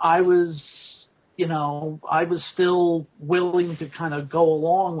 I was still willing to kind of go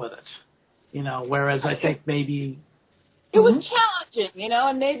along with it, whereas I think maybe it was challenging,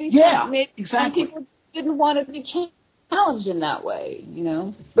 and maybe exactly. some people didn't want to be challenged in that way,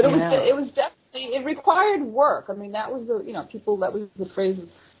 But it was definitely, it required work. I mean, that was that was the phrase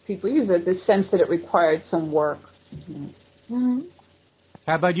people use it, the sense that it required some work. Mm-hmm.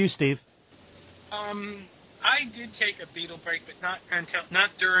 How about you, Steve? I did take a Beatle break, but not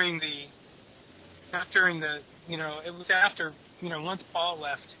during the it was after, once Paul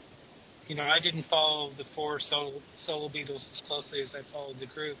left, I didn't follow the 4 solo Beatles as closely as I followed the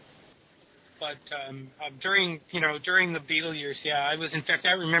group. But during the Beatle years, I was, in fact,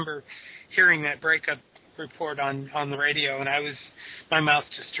 I remember hearing that breakup report on the radio, and my mouth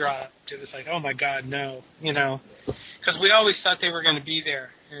just dropped. It was like, oh my God, no, because we always thought they were going to be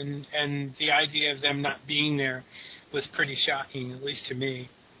there, and the idea of them not being there was pretty shocking, at least to me,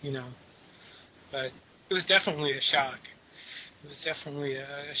 But it was definitely a shock. It was definitely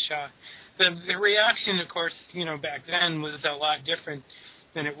a shock. The reaction, of course, back then was a lot different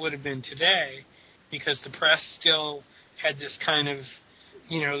than it would have been today, because the press still had this kind of,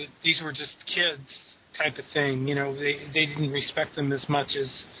 these were just kids type of thing. They didn't respect them as much as,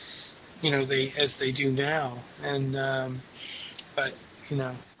 as they do now. And but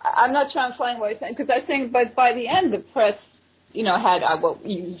I'm not trying to find what you're saying, because I think, but by the end, the press, had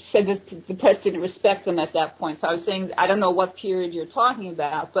you said that the press didn't respect them at that point. So I was saying, I don't know what period you're talking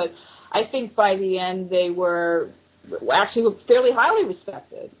about, but I think by the end they were actually fairly highly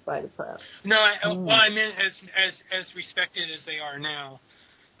respected by the press. No, well, I meant as respected as they are now.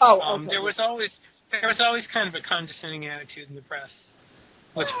 Oh, okay. There was always kind of a condescending attitude in the press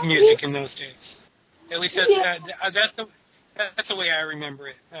with music in those days. At least that's the way I remember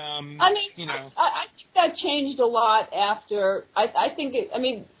it. I think that changed a lot after. I think it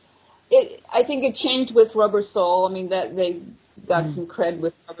changed with Rubber Soul. I mean, that they got some cred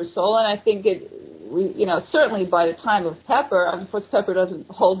with Rubber Soul, and I think certainly by the time of Pepper, of course Pepper doesn't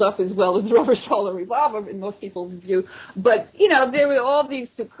hold up as well as Rubber Soul or Revolver in most people's view, but there were all these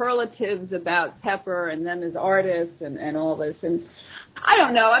superlatives about Pepper and them as artists and all this, and I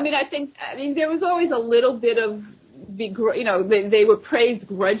don't know. I mean, there was always a little bit of they were praised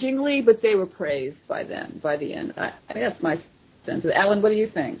grudgingly, but they were praised by them by the end. I mean, that's my sense of it. Alan, what do you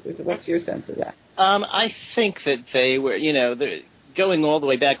think? What's your sense of that? I think that they were, going all the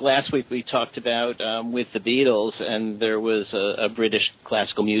way back. Last week we talked about with the Beatles, and there was a British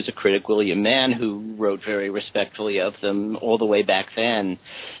classical music critic, William Mann, who wrote very respectfully of them all the way back then.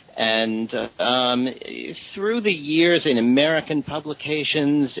 And through the years in American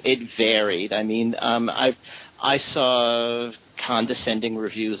publications, it varied. I mean, I saw condescending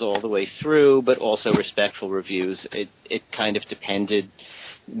reviews all the way through, but also respectful reviews. It kind of depended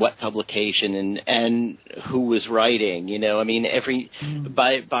what publication and who was writing. I mean,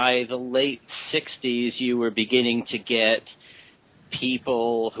 by the late 60s, you were beginning to get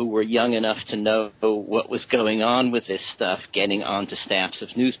people who were young enough to know what was going on with this stuff getting onto staffs of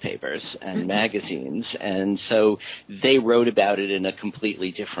newspapers and magazines, and so they wrote about it in a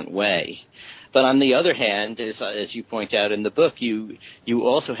completely different way. But on the other hand, as you point out in the book, you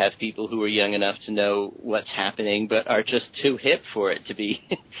also have people who are young enough to know what's happening, but are just too hip for it to be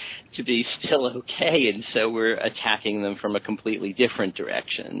to be still okay, and so we're attacking them from a completely different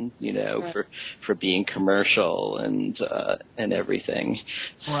direction, right. for being commercial and everything.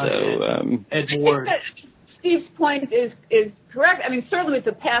 Right. So Edward. Steve's point is correct. I mean, certainly with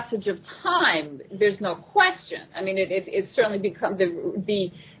the passage of time, there's no question. I mean, it certainly becomes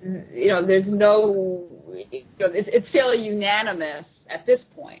there's no, it's fairly unanimous at this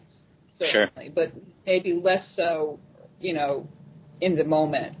point, certainly, sure. But maybe less so, in the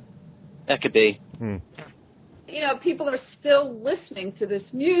moment. That could be. People are still listening to this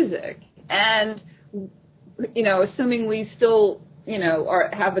music, and assuming we still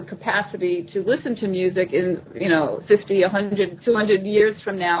have the capacity to listen to music in, 50, 100, 200 years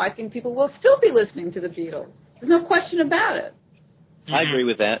from now, I think people will still be listening to the Beatles. There's no question about it. I agree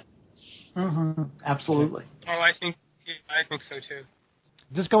with that. Mm-hmm. Absolutely. Oh, I think so too.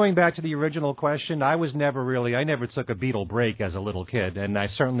 Just going back to the original question, I never took a Beatle break as a little kid, and I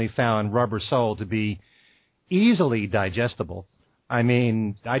certainly found Rubber Soul to be easily digestible. I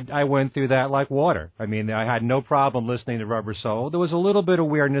mean, I went through that like water. I mean, I had no problem listening to Rubber Soul. There was a little bit of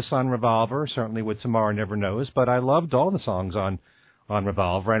weirdness on Revolver, certainly with Tomorrow Never Knows, but I loved all the songs on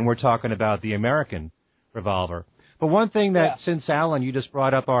Revolver, and we're talking about the American Revolver. But one thing that, since Alan, you just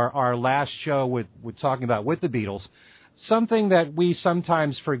brought up our last show with talking about with the Beatles, something that we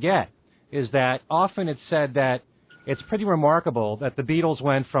sometimes forget is that often it's said that it's pretty remarkable that the Beatles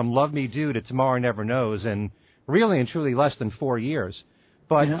went from Love Me Do to Tomorrow Never Knows in really and truly less than 4 years.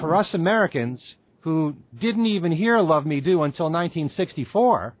 But for us Americans who didn't even hear Love Me Do until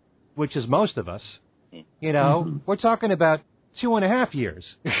 1964, which is most of us, we're talking about 2.5 years.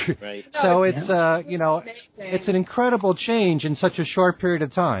 Right. So it's, it's an incredible change in such a short period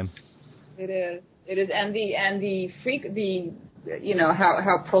of time. It is. And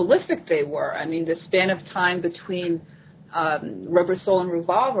how prolific they were. I mean, the span of time between Rubber Soul and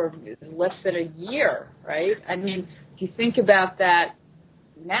Revolver is less than a year, right? I mean, if you think about that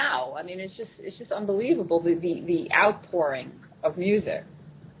now, I mean, it's just unbelievable, the outpouring of music.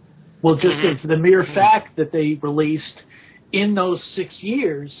 Well, just the mere fact that they released in those 6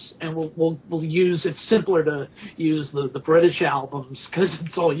 years, and we'll use, it's simpler to use the British albums because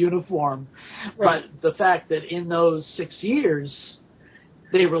it's all uniform, right. But the fact that in those 6 years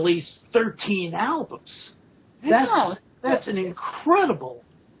they released 13 albums, that's an incredible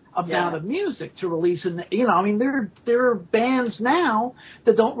amount of music to release. And there are bands now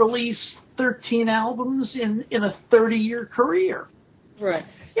that don't release 13 albums in a 30-year career. Right.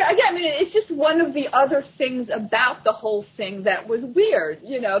 Yeah, again, I mean, it's just one of the other things about the whole thing that was weird,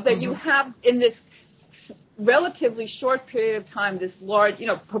 that you have in this relatively short period of time, this large,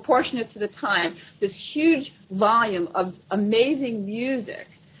 proportionate to the time, this huge volume of amazing music,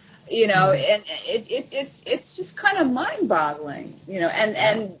 and it's just kind of mind-boggling,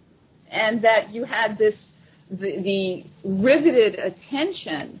 and that you had the riveted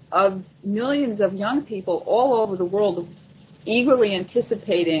attention of millions of young people all over the world eagerly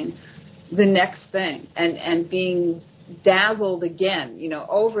anticipating the next thing and being dazzled again,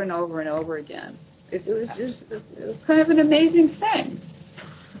 over and over and over again. It was kind of an amazing thing.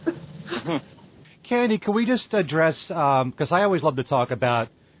 Candy, can we just address, because I always love to talk about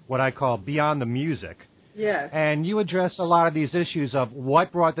what I call beyond the music. Yes. And you address a lot of these issues of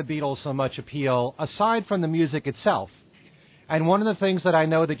what brought the Beatles so much appeal aside from the music itself. And one of the things that I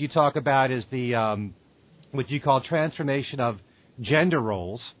know that you talk about is the what you call transformation of gender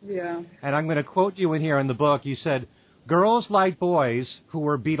roles. Yeah. And I'm going to quote you in here in the book. You said, girls liked boys who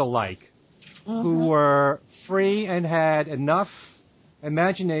were Beatle-like, who were free and had enough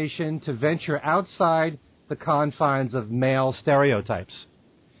imagination to venture outside the confines of male stereotypes.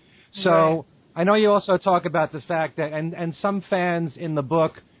 So I know you also talk about the fact that, and some fans in the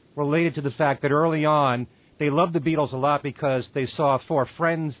book related to the fact that early on they loved the Beatles a lot because they saw four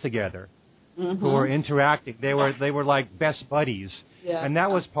friends together. Who were interacting. They were like best buddies, and that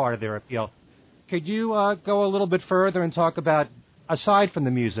was part of their appeal. Could you go a little bit further and talk about, aside from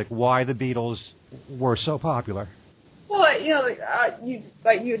the music, why the Beatles were so popular? Well, you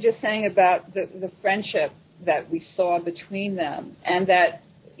were just saying about the friendship that we saw between them, and that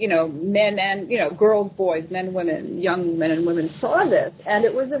men and girls, boys, men, women, young men and women saw this, and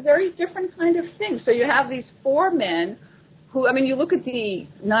it was a very different kind of thing. So you have these four men who, I mean, you look at the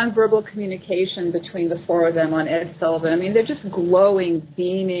nonverbal communication between the four of them on Ed Sullivan. I mean, they're just glowing,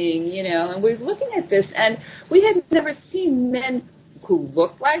 beaming, you know, and we're looking at this, and we had never seen men who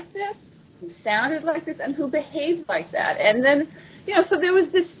looked like this, who sounded like this, and who behaved like that. And then, you know, so there was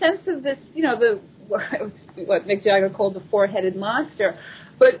this sense of this, you know, what Mick Jagger called the four-headed monster.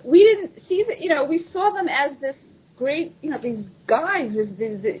 But we didn't see that, you know, we saw them as this great, you know, these guys,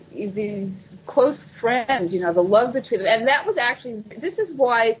 these close friends, you know, the love between them. And that was actually, this is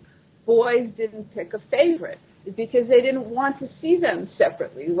why boys didn't pick a favorite, because they didn't want to see them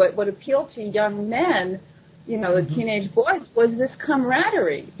separately. What appealed to young men, you know, the teenage boys, was this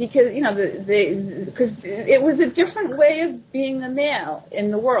camaraderie, because, you know, because it was a different way of being a male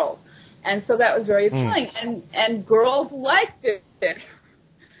in the world. And so that was very appealing. And girls liked it.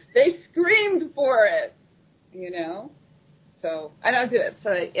 They screamed for it, you know. So I don't do it.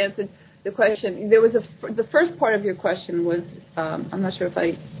 So I answered the question. There was the first part of your question was, I'm not sure if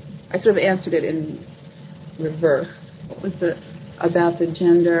I sort of answered it in reverse. What was about the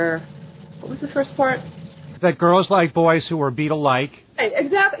gender? What was the first part? That girls like boys who were Beatle-like.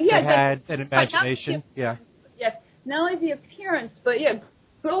 Exactly. Yeah. They had an imagination. Yes. Not only the appearance, but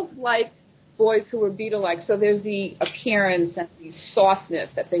girls liked boys who were Beatle-like. So there's the appearance and the softness,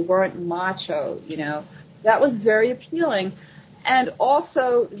 that they weren't macho, you know. That was very appealing. And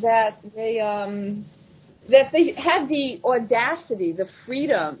also that they had the audacity, the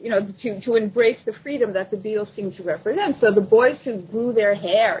freedom, you know, to embrace the freedom that the Beatles seemed to represent. So the boys who grew their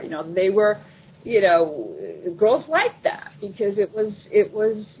hair, you know, they were, you know, girls liked that, because it was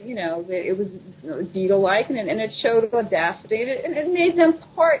you know, it was Beatle-like, and it showed audacity, and it made them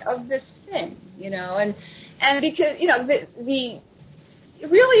part of this thing, you know, and because, you know, they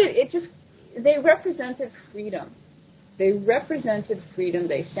represented freedom. They represented freedom.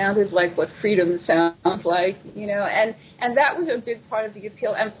 They sounded like what freedom sounds like, you know, and that was a big part of the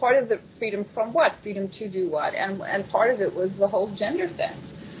appeal, and part of the freedom from what? Freedom to do what? And part of it was the whole gender thing.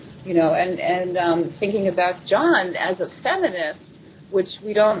 You know, and thinking about John as a feminist, which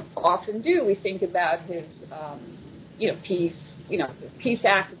we don't often do. We think about his, you know, peace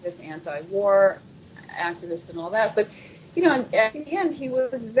activist, anti-war activist, and all that. But, you know, at the end, he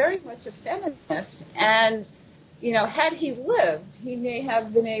was very much a feminist. And, you know, had he lived, he may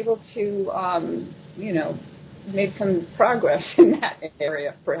have been able to, you know, make some progress in that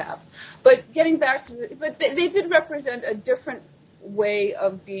area, perhaps. But getting back to but they did represent a different way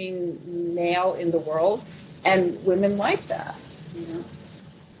of being male in the world, and women like that, you know.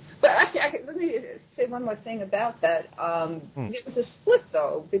 But actually, let me say one more thing about that. There was a split,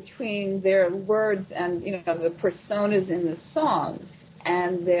 though, between their words and, you know, the personas in the songs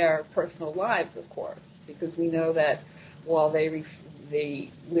and their personal lives, of course, because we know that while the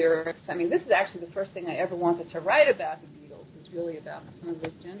lyrics, I mean, this is actually the first thing I ever wanted to write about the Beatles, was really about some of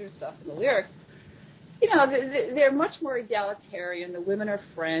this gender stuff in the lyrics. You know, they're much more egalitarian. The women are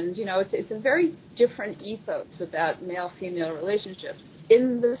friends. You know, it's a very different ethos about male-female relationships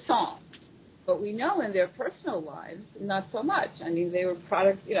in the song. But we know in their personal lives, not so much. I mean, they were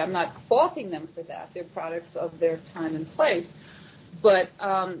products, you know, I'm not faulting them for that. They're products of their time and place. But,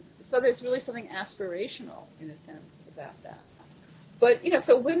 so there's really something aspirational, in a sense, about that. But, you know,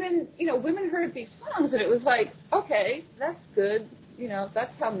 so women heard these songs, and it was like, okay, that's good. You know,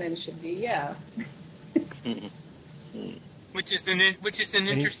 that's how men should be, yeah. Which is an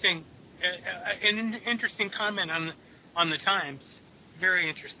interesting interesting comment on the times. Very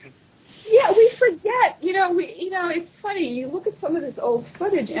interesting. Yeah, we forget. You know, it's funny. You look at some of this old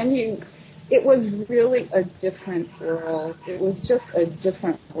footage, and it was really a different world. It was just a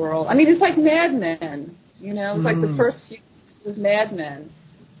different world. I mean, it's like Mad Men. You know, it's like the first few was Mad Men.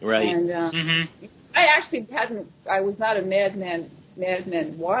 Right. And I actually I was not a Mad Men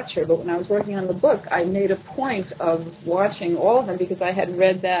watcher, but when I was working on the book, I made a point of watching all of them, because I had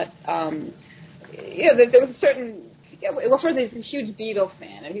read that, that there was a certain, well, first he's a huge Beatles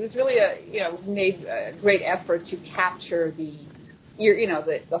fan, and he was really made a great effort to capture the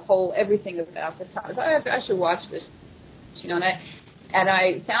whole, everything about the time. So I should watch this, you know, and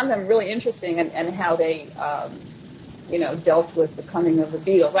I found them really interesting, and how they, dealt with the coming of the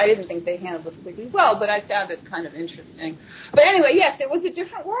Beatles. I didn't think they handled it particularly well, but I found it kind of interesting. But anyway, yes, it was a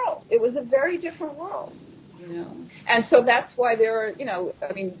different world. It was a very different world, you know. And so that's why there are, you know,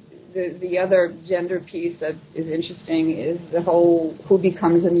 I mean, the other gender piece that is interesting is the whole who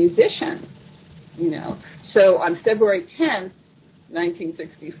becomes a musician, you know. So on February 10th,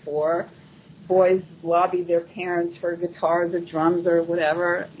 1964, boys lobbied their parents for guitars or drums or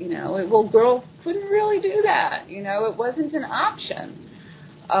whatever, you know. Well, girls couldn't really do that, you know. It wasn't an option.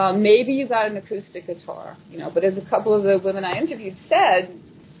 Maybe you got an acoustic guitar, but as a couple of the women I interviewed said,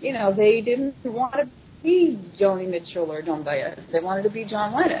 they didn't want to be Joni Mitchell or Joan Baez. They wanted to be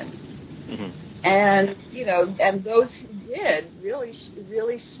John Lennon. Mm-hmm. And, and those who did really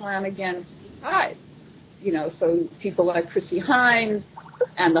swam against the tide. So people like Chrissie Hynde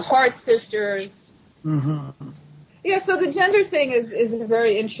and the Hart Sisters. Mm-hmm. Yeah, so the gender thing is a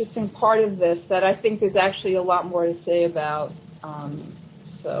very interesting part of this that I think there's actually a lot more to say about.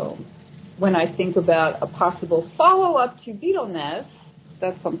 So when I think about a possible follow-up to Beatleness,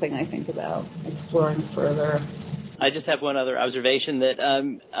 that's something I think about exploring further. I just have one other observation that,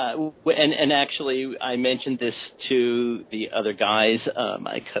 and actually I mentioned this to the other guys,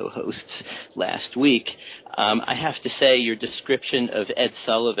 my co-hosts, last week. I have to say your description of Ed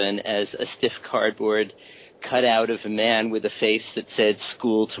Sullivan as a stiff cardboard cutout of a man with a face that said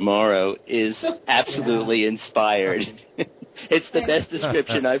 "School Tomorrow" is absolutely inspired. It's the best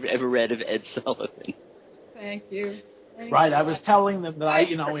description I've ever read of Ed Sullivan. Thank you. Right, I was telling them that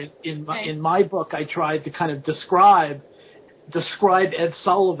in my book I tried to kind of describe Ed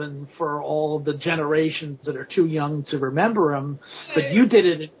Sullivan for all of the generations that are too young to remember him, but you did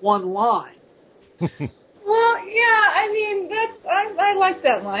it in one line. Well, yeah, I mean I like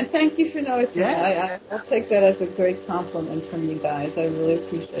that line. Thank you for noticing. Yeah. I'll take that as a great compliment from you guys. I really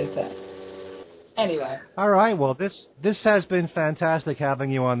appreciate that. Anyway. All right. Well, this has been fantastic having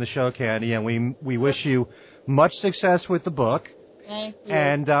you on the show, Candy, and we wish you much success with the book. Thank you.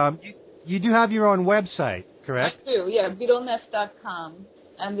 And you do have your own website, correct? I do, yeah, Beatleness.com.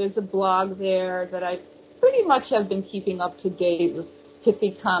 And there's a blog there that I pretty much have been keeping up to date with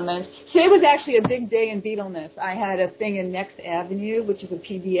pithy comments. Today was actually a big day in Beatleness. I had a thing in Next Avenue, which is a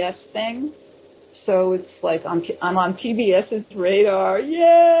PBS thing. So it's like I'm on PBS's radar.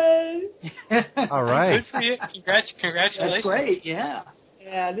 Yay! All right. Good for you. Congratulations. That's great, yeah.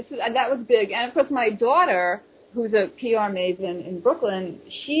 Yeah, that was big. And, of course, my daughter, who's a PR maven in Brooklyn,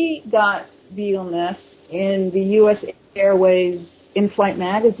 she got Beatleness in the U.S. Airways In-Flight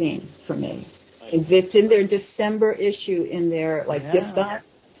magazine for me. It's in their December issue in their, gift box.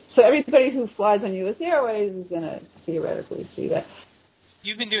 So everybody who flies on U.S. Airways is going to theoretically see that.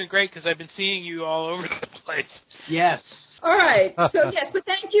 You've been doing great because I've been seeing you all over the place. Yes. All right. So, yes, but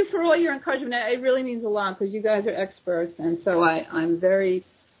thank you for all your encouragement. It really means a lot because you guys are experts, and so I'm very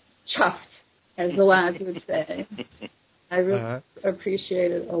chuffed, as the lads would say. I really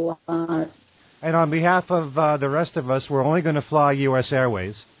appreciate it a lot. And on behalf of the rest of us, we're only going to fly U.S.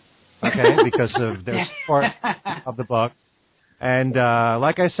 Airways, okay, because of their support of the book. And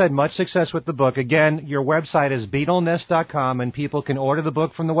like I said, much success with the book. Again, your website is Beatleness.com, and people can order the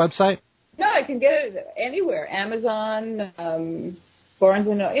book from the website? No, I can get it anywhere. Amazon, Barnes &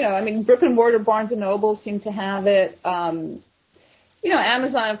 Noble. Brick and mortar Barnes & Noble seem to have it. Amazon,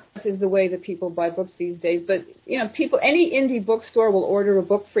 of course, is the way that people buy books these days. But, any indie bookstore will order a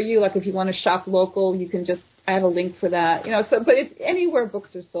book for you. Like if you want to shop local, you can just add a link for that. But it's anywhere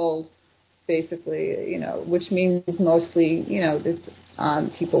books are sold. Basically, which means mostly,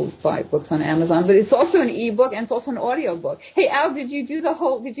 people buy books on Amazon, but it's also an ebook and it's also an audio book. Hey, Al, did you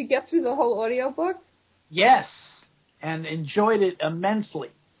get through the whole audio book? Yes, and enjoyed it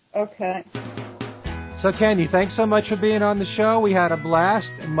immensely. Okay. So, Candy, thanks so much for being on the show. We had a blast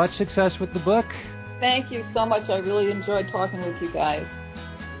and much success with the book. Thank you so much. I really enjoyed talking with you guys.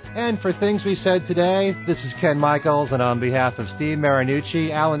 And for Things We Said Today, this is Ken Michaels, and on behalf of Steve Marinucci,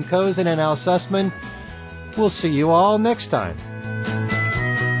 Alan Kozin, and Al Sussman, we'll see you all next time.